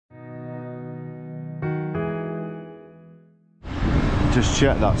Just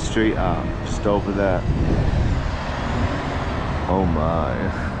check that street art, just over there. Oh my.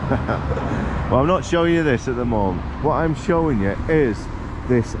 Well, I'm not showing you this at the moment. What I'm showing you is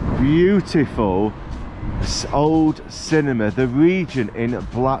this beautiful old cinema, the Regent in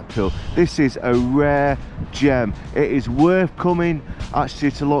Blackpool. This is a rare gem. It is worth coming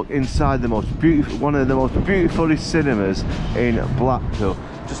actually to look inside the most beautiful, one of the most beautiful cinemas in Blackpool.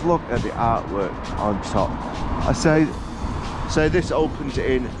 Just look at the artwork on top. I say this opened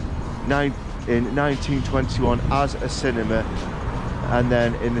in 1921 as a cinema, and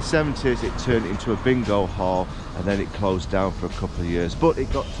then in the 70s it turned into a bingo hall, and then it closed down for a couple of years, but it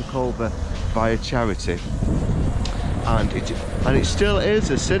got took over by a charity, and it still is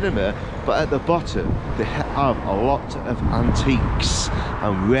a cinema, but at the bottom they have a lot of antiques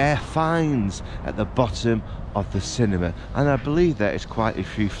and rare finds at the bottom of the cinema, and I believe there is quite a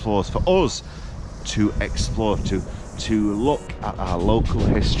few floors for us to explore, to look at our local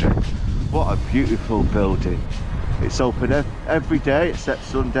history. What a beautiful building. It's open every day except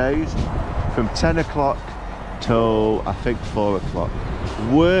Sundays from 10 o'clock till I think 4 o'clock.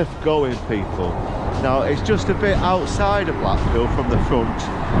 Worth going, people. Now it's just a bit outside of Blackpool from the front,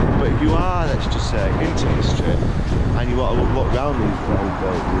 but if you are, let's just say, into history and you want to look around these old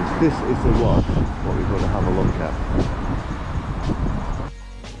buildings, this is the one what we're going to have a look at.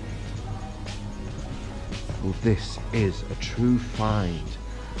 Well, this is a true find.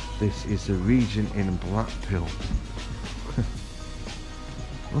 This is the Regent in Blackpool.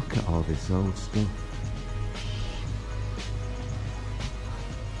 Look at all this old stuff.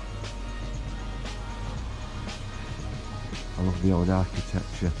 I love the old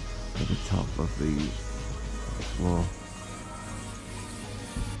architecture at the top of the floor.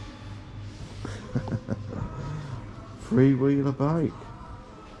 Three-wheeler bike.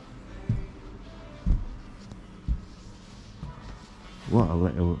 What a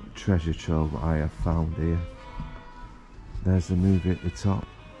little treasure trove I have found here. There's the movie at the top.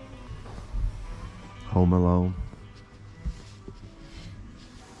 Home Alone.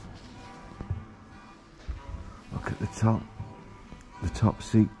 Look at the top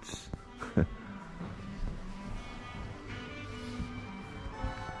seats.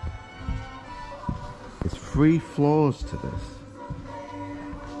 There's 3 floors to this.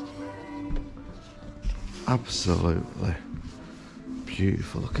 Absolutely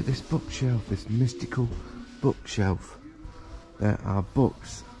beautiful. Look at this bookshelf, this mystical bookshelf. There are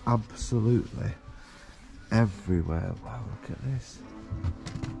books absolutely everywhere. Wow, look at this.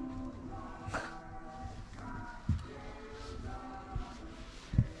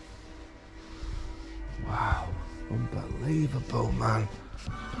 Wow, unbelievable, man.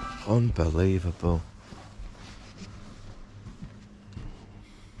 Unbelievable.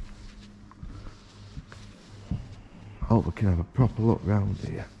 Hope we can have a proper look round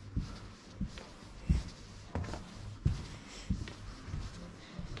here.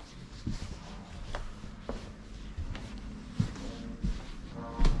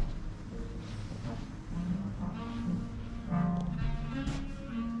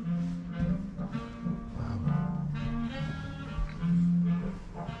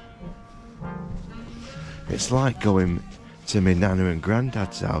 It's like going to my nana and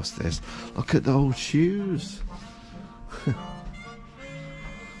granddad's house, this. Look at the old shoes.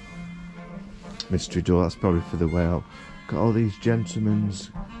 Mystery door, that's probably for the way out. Got all these gentlemen's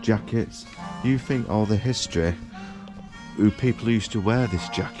jackets. You think all the history, who people used to wear this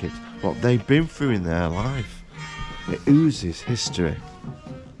jacket, what they've been through in their life. It oozes history.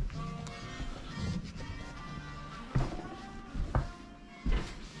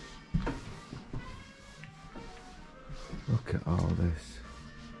 Look at all this.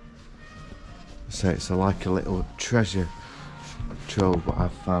 So it's like a little treasure trove what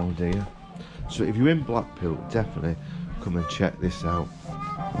I've found here. So if you're in Blackpool, definitely come and check this out.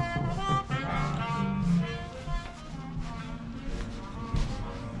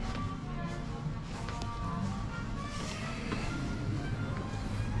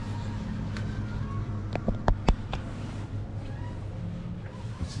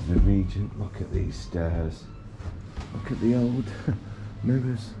 This is the Regent. Look at these stairs. Look at the old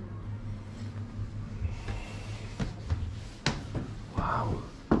mirrors. Wow.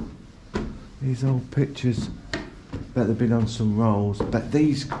 These old pictures. Bet they've been on some rolls. Bet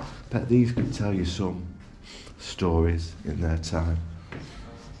these could tell you some stories in their time.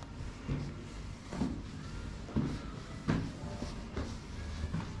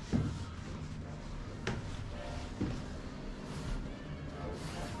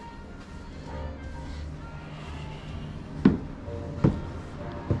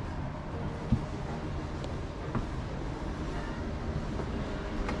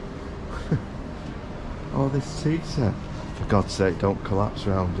 this tea set. For God's sake, don't collapse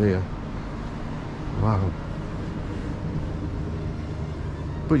around here. Wow.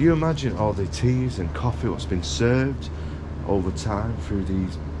 But you imagine all the teas and coffee what's been served over time through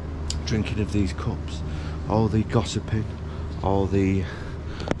these drinking of these cups, all the gossiping, all the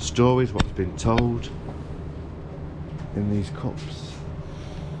stories what's been told in these cups.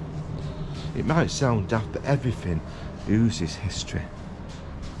 It might sound daft, but everything oozes history.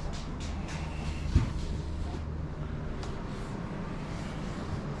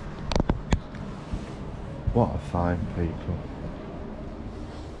 What a find, people.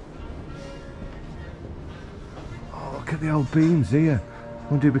 Oh, look at the old beams here.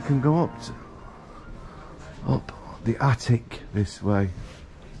 Wonder if we can go up the attic this way.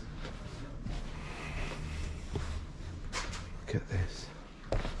 Look at this.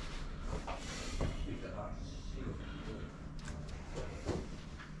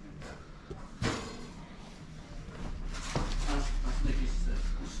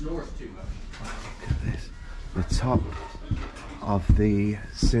 Look at this. The top of the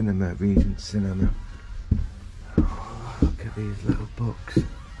cinema, Regent cinema. Oh, look at these little books.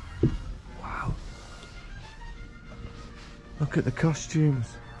 Wow. Look at the costumes.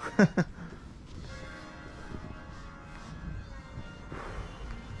 Look at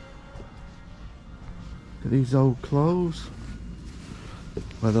these old clothes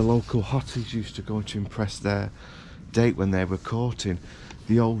where the local hotties used to go to impress their date when they were courting.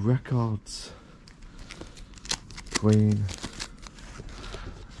 The old records. Queen.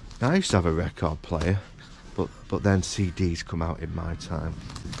 Now, I used to have a record player, but then CDs come out in my time.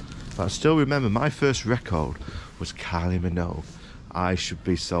 But I still remember my first record was Kylie Minogue. I should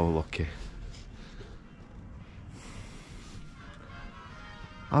be so lucky.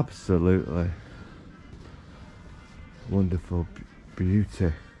 Absolutely wonderful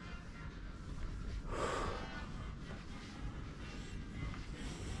beauty.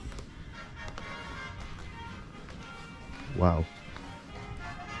 Wow.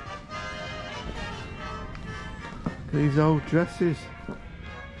 Look at these old dresses.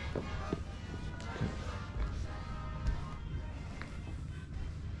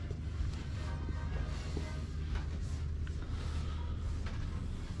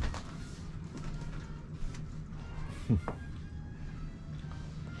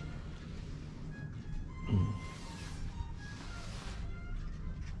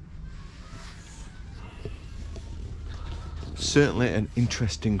 Certainly an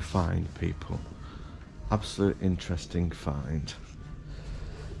interesting find, people. Absolute interesting find.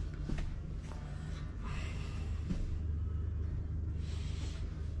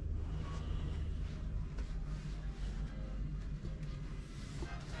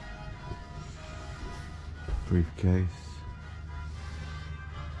 Briefcase.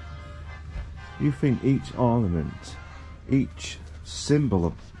 You think each ornament, each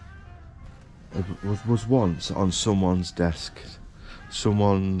symbol was once on someone's desk,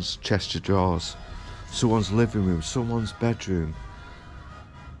 someone's chest of drawers, someone's living room, someone's bedroom,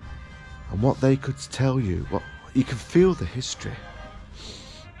 and what they could tell you, what you can feel the history.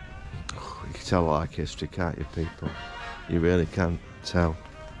 You can tell I like history, can't you, people? You really can tell.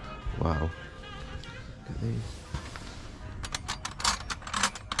 Wow. Look at these.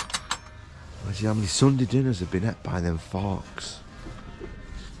 Imagine how many Sunday dinners have been ate by them forks.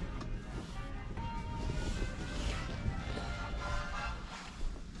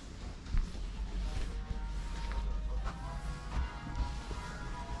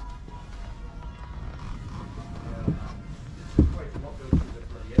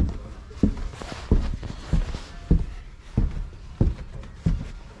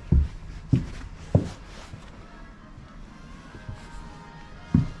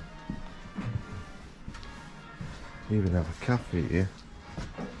 Even have a cafe here.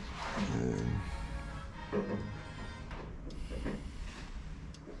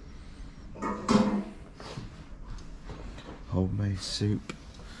 Homemade soup.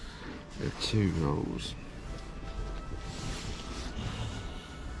 There are 2 rolls.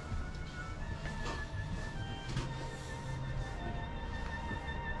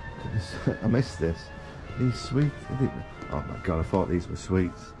 I missed this. These sweets. Oh my god! I thought these were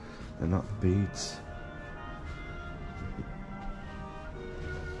sweets. They're not the beads.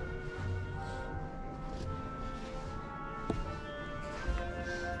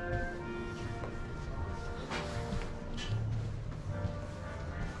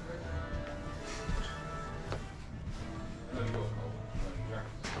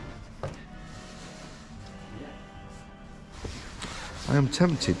 I am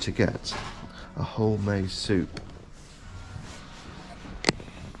tempted to get a homemade soup.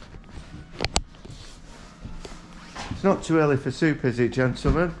 It's not too early for soup, is it,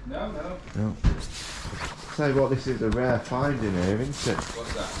 gentlemen? No, no. No. Tell you what, this is a rare find in here, isn't it?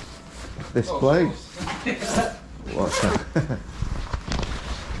 What's that? This place. What's that?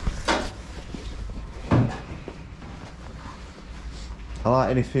 I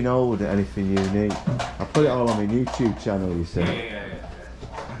like anything old, anything unique. I put it all on my YouTube channel, you see. Yeah.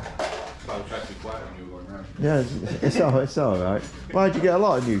 Well, I tried to be quiet when you were going round. Yeah, it's all right. Why'd you get a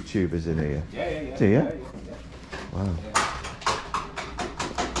lot of YouTubers in here? Yeah. Do you? Yeah. Wow.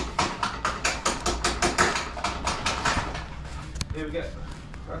 Yeah, we get,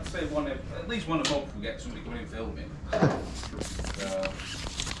 I'd say at least one a month we get somebody coming in filming.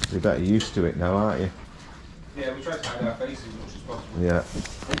 You're better used to it now, aren't you? Yeah, we try to hide our faces as much as possible. Yeah.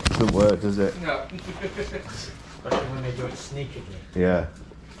 Doesn't work, does it? No. Especially when they do it sneakily. Yeah.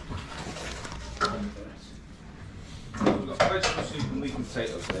 We've got vegetable soup and leek and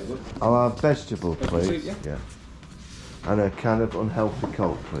potatoes there, bud. I'll have vegetable, Vegetable please. soup, Yeah. And a can of unhealthy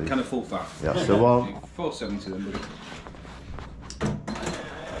Coke, please. Kind of full fat. Yeah, so one. 470 then, buddy.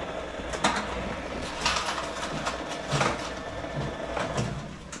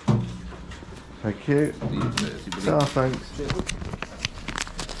 Thank you. So, thanks.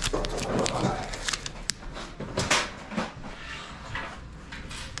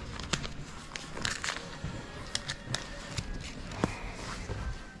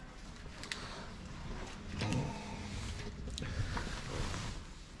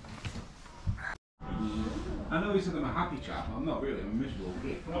 I know he said I'm a happy chap, but I'm not really. I'm a miserable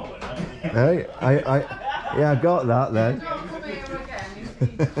git. Hey, yeah, I got that then. Don't come here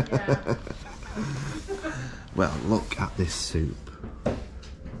again. Yeah. Well, look at this soup.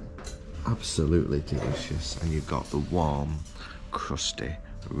 Absolutely delicious. And you've got the warm, crusty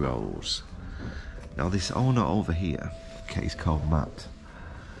rolls. Now this owner over here, okay, he's called Matt.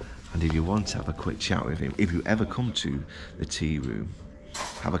 And if you want to have a quick chat with him, if you ever come to the tea room,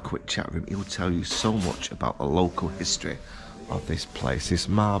 have a quick chat with him. He'll tell you so much about the local history of this place. This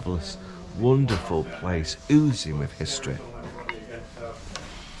marvellous, wonderful place, oozing with history.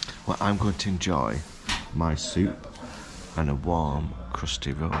 Well, I'm going to enjoy my soup and a warm,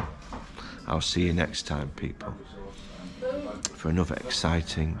 crusty roll. I'll see you next time, people, for another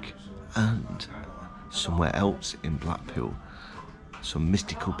exciting and somewhere else in Blackpool, some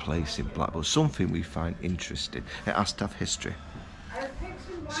mystical place in Blackpool, something we find interesting. It has to have history.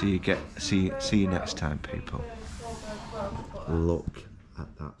 See you next time, people. Look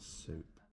at that soup.